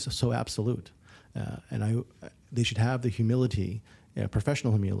always so absolute. They should have the humility,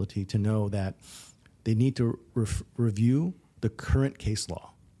 professional humility, to know that they need to review the current case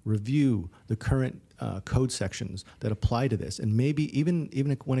law, review the current code sections that apply to this. And maybe even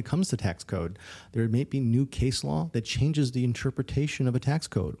when it comes to tax code, there may be new case law that changes the interpretation of a tax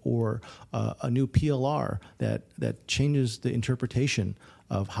code, or a new PLR that changes the interpretation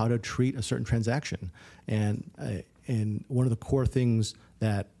of how to treat a certain transaction. And one of the core things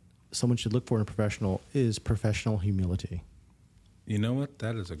that someone should look for in a professional is professional humility. You know what?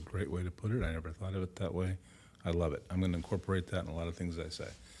 That is a great way to put it. I never thought of it that way. I love it. I'm going to incorporate that in a lot of things I say.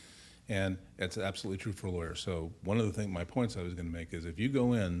 And it's absolutely true for a lawyer. So one of my points I was going to make is, if you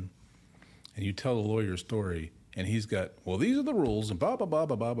go in and you tell the lawyer a story, and he's got, well, these are the rules, and blah, blah, blah,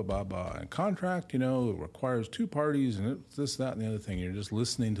 blah, blah, blah, blah, blah. And contract, it requires two parties, and it's this, that, and the other thing. You're just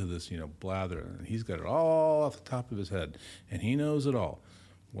listening to this, blather, and he's got it all off the top of his head, and he knows it all.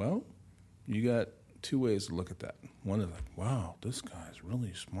 Well, you got two ways to look at that. One is like, wow, this guy's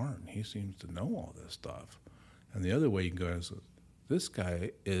really smart, and he seems to know all this stuff. And the other way you can go is, this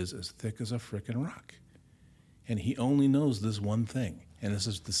guy is as thick as a frickin' rock, and he only knows this one thing. And this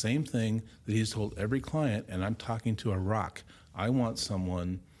is the same thing that he's told every client, and I'm talking to a rock. I want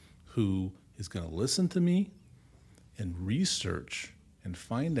someone who is going to listen to me and research and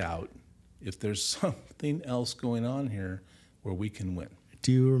find out if there's something else going on here where we can win.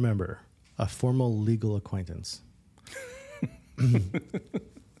 Do you remember a formal legal acquaintance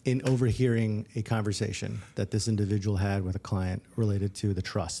in overhearing a conversation that this individual had with a client related to the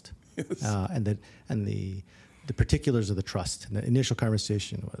trust? Yes. And the particulars of the trust? And the initial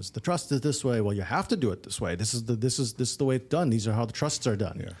conversation was, the trust is this way. Well, you have to do it this way. This is the way it's done. These are how the trusts are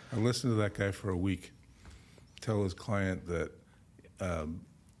done. Yeah, I listened to that guy for a week tell his client that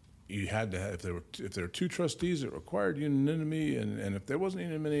you had to have, if there were two trustees, it required unanimity, and if there wasn't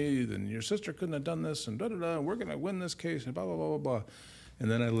unanimity, then your sister couldn't have done this, and da-da-da, we're going to win this case, and blah, blah, blah, blah, blah. And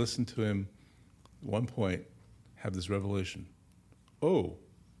then I listened to him at one point have this revelation. Oh,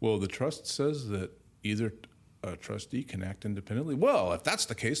 well, the trust says that either a trustee can act independently. Well, if that's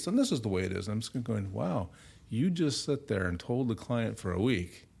the case, then this is the way it is. And I'm just going, wow, you just sit there and told the client for a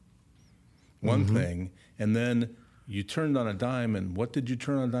week one thing, and then you turned on a dime, and what did you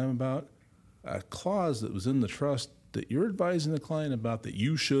turn on a dime about? A clause that was in the trust that you're advising the client about that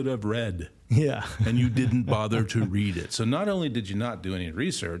you should have read. Yeah. And you didn't bother to read it. So not only did you not do any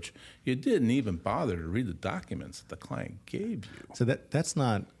research, you didn't even bother to read the documents that the client gave you. So that's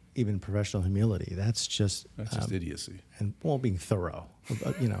not even professional humility. That's just idiocy. And being thorough.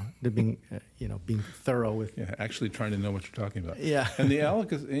 Being thorough with. Yeah, actually trying to know what you're talking about. Yeah. And the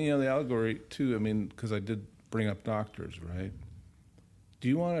allegory too. I mean, because I did bring up doctors, right? Do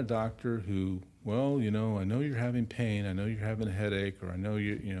you want a doctor who, well, I know you're having pain, I know you're having a headache, or I know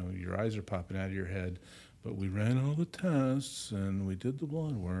your eyes are popping out of your head, but we ran all the tests and we did the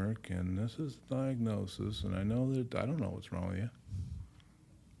blood work, and this is the diagnosis, and I know that I don't know what's wrong with you.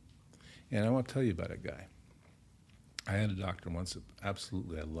 And I want to tell you about a guy. I had a doctor once that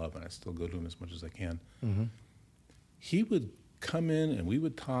absolutely I love, and I still go to him as much as I can. Mm-hmm. he would come in and we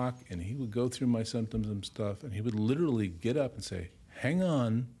would talk and he would go through my symptoms and stuff and he would literally get up and say, hang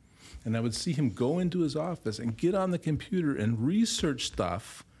on. And I would see him go into his office and get on the computer and research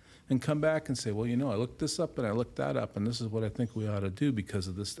stuff and come back and say, well, you know, I looked this up and I looked that up and this is what I think we ought to do because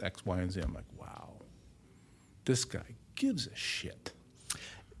of this X, Y, and Z. I'm like, wow, this guy gives a shit.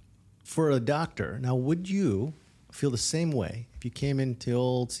 For a doctor, now would you feel the same way if you came into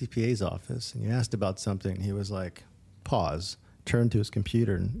old CPA's office and you asked about something and he was like, pause, turned to his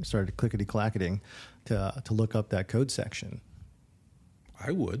computer and started clickety-clacketing to look up that code section?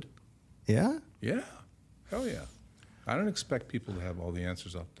 I would. Yeah? Yeah. Hell yeah. I don't expect people to have all the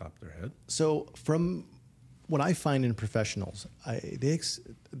answers off the top of their head. So from what I find in professionals, the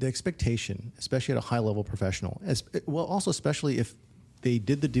expectation, especially at a high-level professional, also especially if they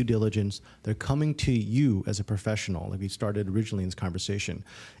did the due diligence, they're coming to you as a professional, like we started originally in this conversation,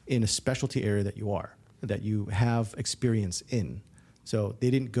 in a specialty area that you have experience in. So they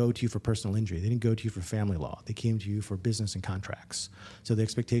didn't go to you for personal injury. They didn't go to you for family law. They came to you for business and contracts. So the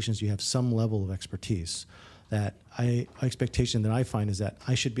expectation is you have some level of expertise. Expectation that I find is that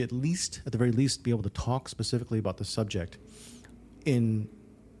I should be at the very least, be able to talk specifically about the subject in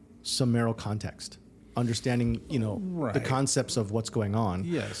some narrow context, understanding, Right. the concepts of what's going on.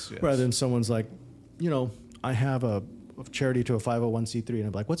 Yes. Rather than someone's like, I have a charity to a 501c3, and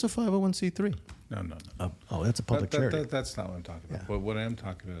I'm like, what's a 501c3? No. Oh, that's a public charity. That's not what I'm talking about. Yeah. But what I am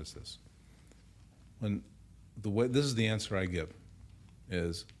talking about is this. This is the answer I give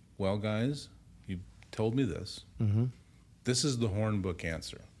is, well, guys, you told me this. Mm-hmm. This is the Hornbook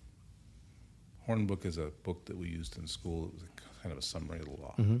answer. Hornbook is a book that we used in school. It was kind of a summary of the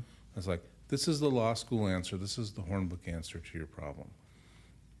law. Mm-hmm. It's like, this is the law school answer. This is the Hornbook answer to your problem.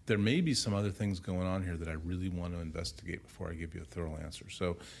 There may be some other things going on here that I really want to investigate before I give you a thorough answer.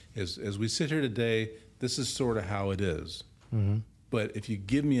 So as we sit here today, this is sort of how it is. Mm-hmm. But if you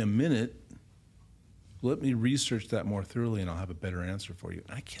give me a minute, let me research that more thoroughly and I'll have a better answer for you.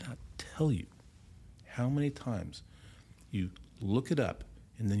 I cannot tell you how many times you look it up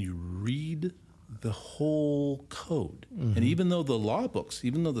and then you read the whole code. Mm-hmm. And even though the law books,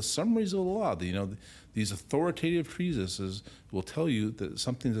 even though the summaries of the law, these authoritative treatises will tell you that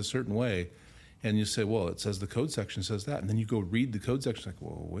something's a certain way, and you say, well, it says the code section says that, and then you go read the code section, like,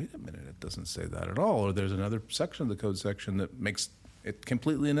 well, wait a minute, it doesn't say that at all, or there's another section of the code section that makes it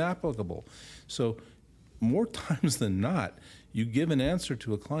completely inapplicable. So more times than not, you give an answer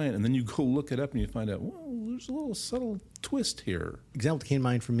to a client, and then you go look it up, and you find out, well, there's a little subtle twist here. Example that came to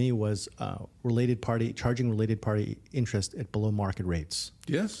mind for me was charging related party interest at below market rates.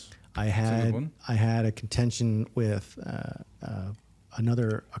 Yes. I That's a good had one. a contention with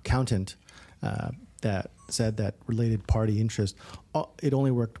another accountant that said that related party interest, it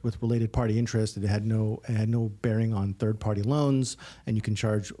only worked with related party interest. It had no bearing on third party loans, and you can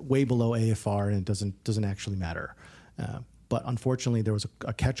charge way below AFR, and it doesn't actually matter. But unfortunately, there was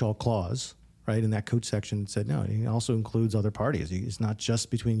a catch-all clause, right, in that code section that said, no, it also includes other parties. It's not just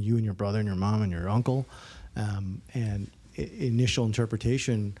between you and your brother and your mom and your uncle. And initial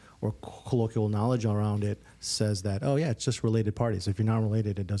interpretation or colloquial knowledge around it says that, oh, yeah, it's just related parties. If you're not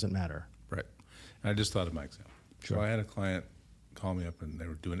related, it doesn't matter. Right. And I just thought of my example. Sure. So I had a client call me up, and they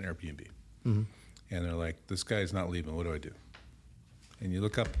were doing Airbnb. Mm-hmm. And they're like, this guy's not leaving. What do I do? And you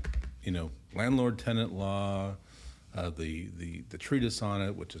look up, landlord-tenant law, the treatise on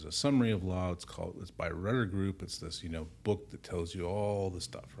it, which is a summary of law. It's by Rudder Group. It's this, book that tells you all the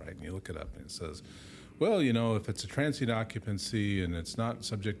stuff, right? And you look it up, and it says, well, if it's a transient occupancy and it's not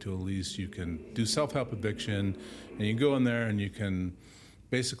subject to a lease, you can do self-help eviction, and you go in there and you can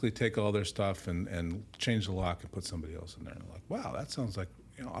basically take all their stuff and change the lock and put somebody else in there. And they're like, wow, that sounds like,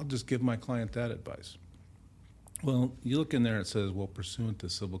 I'll just give my client that advice. Well, you look in there, it says, well, pursuant to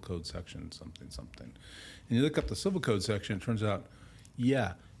Civil Code section something. And you look up the Civil Code section, it turns out,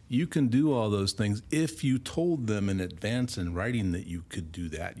 yeah, you can do all those things if you told them in advance in writing that you could do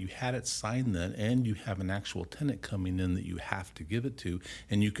that. You had it signed then, and you have an actual tenant coming in that you have to give it to,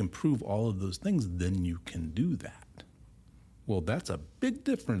 and you can prove all of those things, then you can do that. Well, that's a big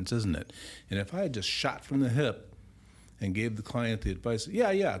difference, isn't it? And if I had just shot from the hip and gave the client the advice,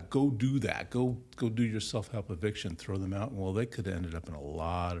 yeah, go do that. Go do your self-help eviction, throw them out. Well, they could have ended up in a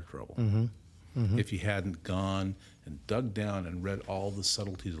lot of trouble if you hadn't gone and dug down and read all the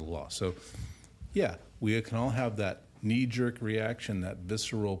subtleties of the law. So, yeah, we can all have that knee-jerk reaction, that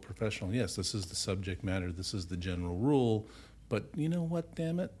visceral professional, yes, this is the subject matter, this is the general rule, but you know what,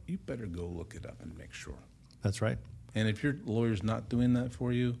 damn it, you better go look it up and make sure. That's right. And if your lawyer's not doing that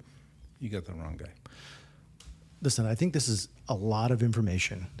for you, you got the wrong guy. Listen, I think this is a lot of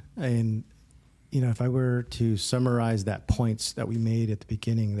information. And if I were to summarize that points that we made at the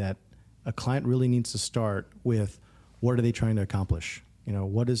beginning, that a client really needs to start with what are they trying to accomplish?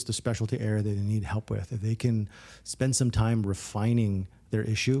 What is the specialty area that they need help with? If they can spend some time refining their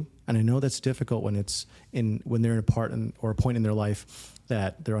issue, and I know that's difficult when they're in a point in their life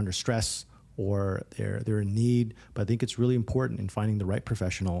that they're under stress or they're in need, but I think it's really important in finding the right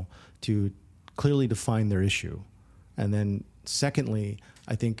professional to clearly define their issue. And then secondly,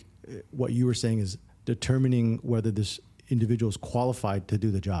 I think what you were saying is determining whether this individual is qualified to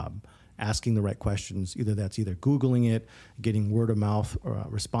do the job, asking the right questions. That's Googling it, getting word of mouth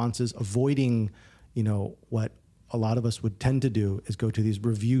responses, avoiding, what a lot of us would tend to do is go to these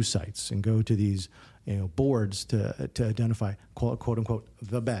review sites and go to these, boards to identify quote unquote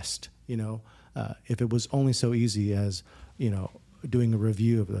the best. If it was only so easy as, doing a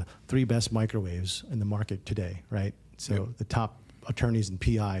review of the 3 best microwaves in the market today, right? So Yep. the top attorneys in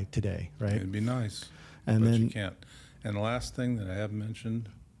PI today, right? It'd be nice, And but then you can't. And the last thing that I haven't mentioned,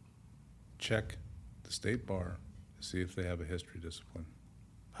 check the state bar to see if they have a history discipline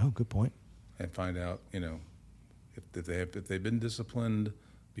oh, good point. and find out, if they've been disciplined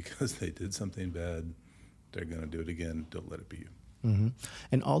because they did something bad, they're going to do it again. Don't let it be you. Mm-hmm.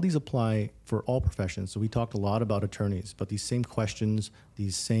 And all these apply for all professions. So we talked a lot about attorneys, but these same questions,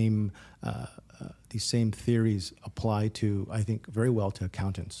 these same theories apply to, I think, very well to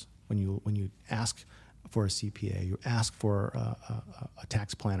accountants. When you ask for a CPA, you ask for a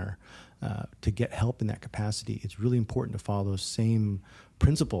tax planner to get help in that capacity, it's really important to follow those same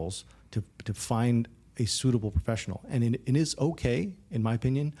principles to find a suitable professional. And it is okay, in my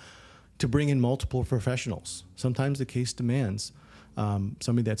opinion, to bring in multiple professionals. Sometimes the case demands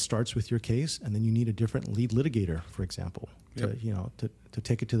somebody that starts with your case, and then you need a different lead litigator, for example, Yep. to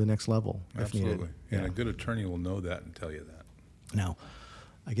take it to the next level if Absolutely. needed. And Yeah. a good attorney will know that and tell you that. Now,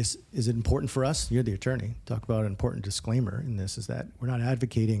 I guess, is it important for us? You're the attorney. Talk about an important disclaimer in this is that we're not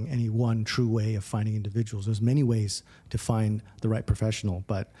advocating any one true way of finding individuals. There's many ways to find the right professional,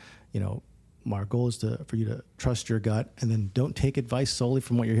 but, our goal is for you to trust your gut and then don't take advice solely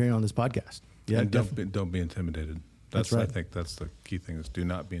from what you're hearing on this podcast. Yeah, And don't be intimidated. That's right. I think that's the key thing is do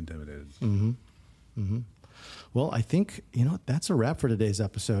not be intimidated. Mm-hmm. Mm-hmm. Well, I think, that's a wrap for today's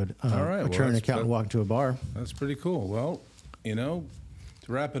episode. All right. Attorney and accountant walk into a bar. That's pretty cool. Well, to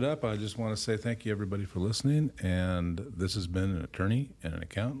wrap it up, I just want to say thank you, everybody, for listening. And this has been an attorney and an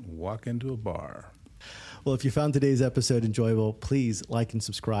accountant walk into a bar. Well, if you found today's episode enjoyable, please like and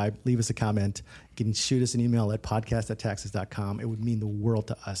subscribe. Leave us a comment. You can shoot us an email at podcast@taxes.com. It would mean the world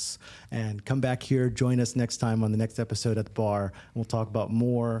to us. And come back here. Join us next time on the next episode at the bar. And we'll talk about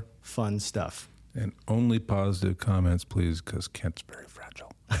more fun stuff. And only positive comments, please, because Kent's very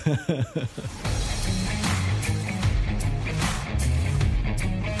fragile.